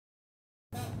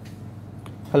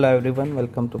Hello everyone,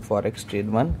 welcome to Forex Trade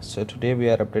 1. So today we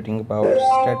are updating about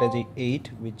strategy 8,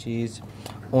 which is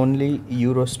only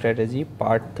euro strategy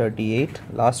part 38.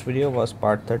 Last video was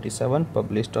part 37,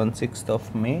 published on 6th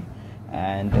of May,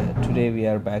 and today we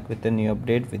are back with a new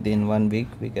update. Within 1 week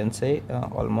we can say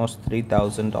almost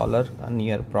 $3,000 a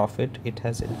year profit it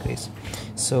has increased.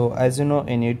 So as you know,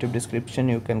 in YouTube description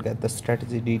you can get the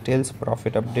strategy details,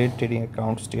 profit update, trading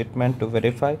account statement to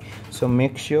verify. So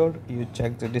make sure you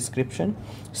check the description.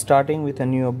 Starting with a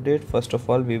new update, first of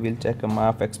all we will check a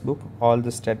FXBook. All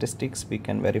the statistics we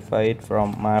can verify it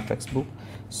from FXBook.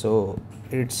 So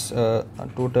it's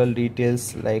total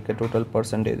details like a total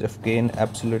percentage of gain,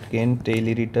 absolute gain,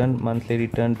 daily return, monthly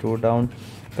return, drawdown,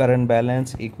 current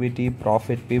balance, equity,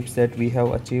 profit, pips that we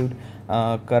have achieved,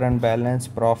 current balance,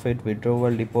 profit,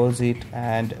 withdrawal, deposit,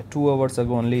 and 2 hours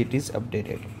ago only it is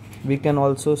updated. We can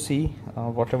also see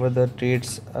whatever the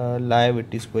trades live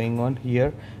it is going on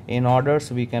here. In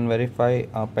orders we can verify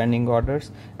pending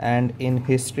orders, and in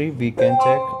history we can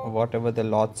check whatever the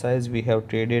lot size we have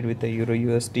traded with the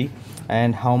EURUSD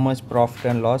and how much profit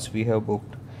and loss we have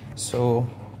booked. So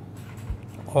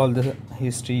all the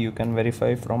history you can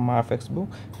verify from FXBook.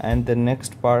 And the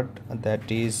next part,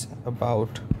 that is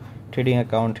about trading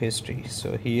account history.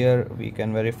 So here we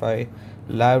can verify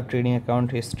live trading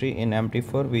account history in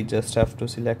MT4. We just have to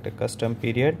select a custom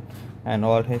period and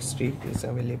all history is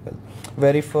available.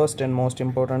 Very first and most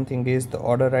important thing is the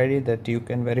order ID that you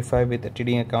can verify with the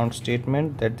trading account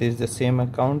statement, that is the same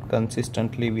account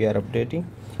consistently we are updating.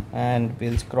 And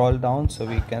we'll scroll down so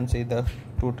we can see the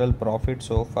total profit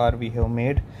so far we have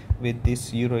made with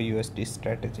this EURUSD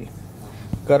strategy.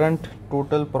 Current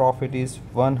total profit is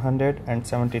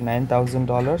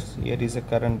 $179,000. Here is a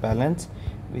current balance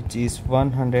which is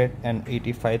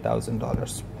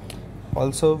 $185,000.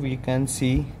 Also we can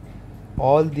see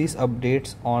all these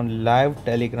updates on live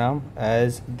Telegram,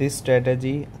 as this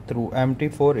strategy through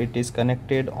MT4 it is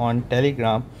connected on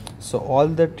Telegram. So all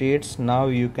the trades now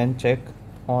you can check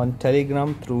on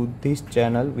Telegram through this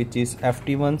channel, which is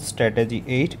FT1 strategy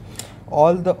 8.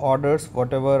 All the orders,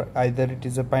 whatever, either it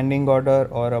is a pending order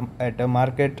or at a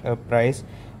market price,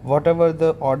 whatever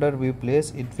the order we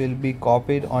place, it will be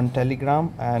copied on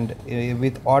Telegram, and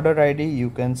with order ID you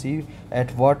can see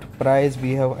at what price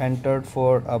we have entered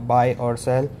for a buy or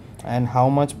sell and how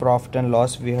much profit and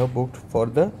loss we have booked for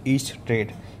the each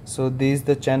trade. So this is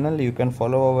the channel. You can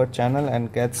follow our channel and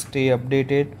stay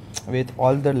updated with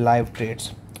all the live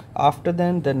trades. After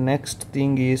then, the next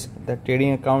thing is the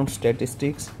trading account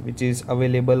statistics, which is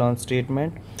available on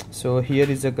statement. So here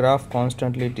is a graph,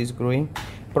 constantly it is growing.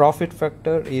 Profit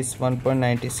factor is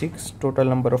 1.96, total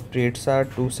number of trades are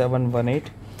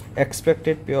 2718,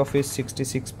 expected payoff is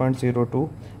 66.02,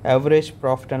 average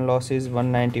profit and loss is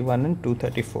 191 and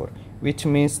 234, which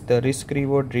means the risk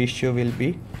reward ratio will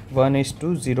be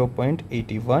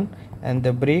 1:0.81, and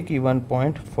the break even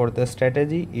point for the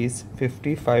strategy is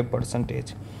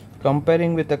 55%.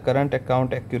 Comparing with the current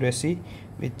account accuracy,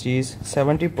 which is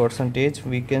 70%,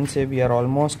 we can say we are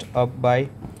almost up by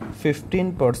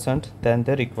 15% than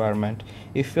the requirement.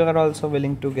 If you are also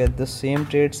willing to get the same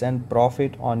trades and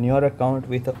profit on your account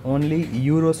with only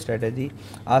euro strategy,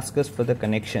 ask us for the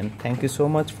connection. Thank you so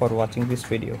much for watching this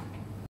video.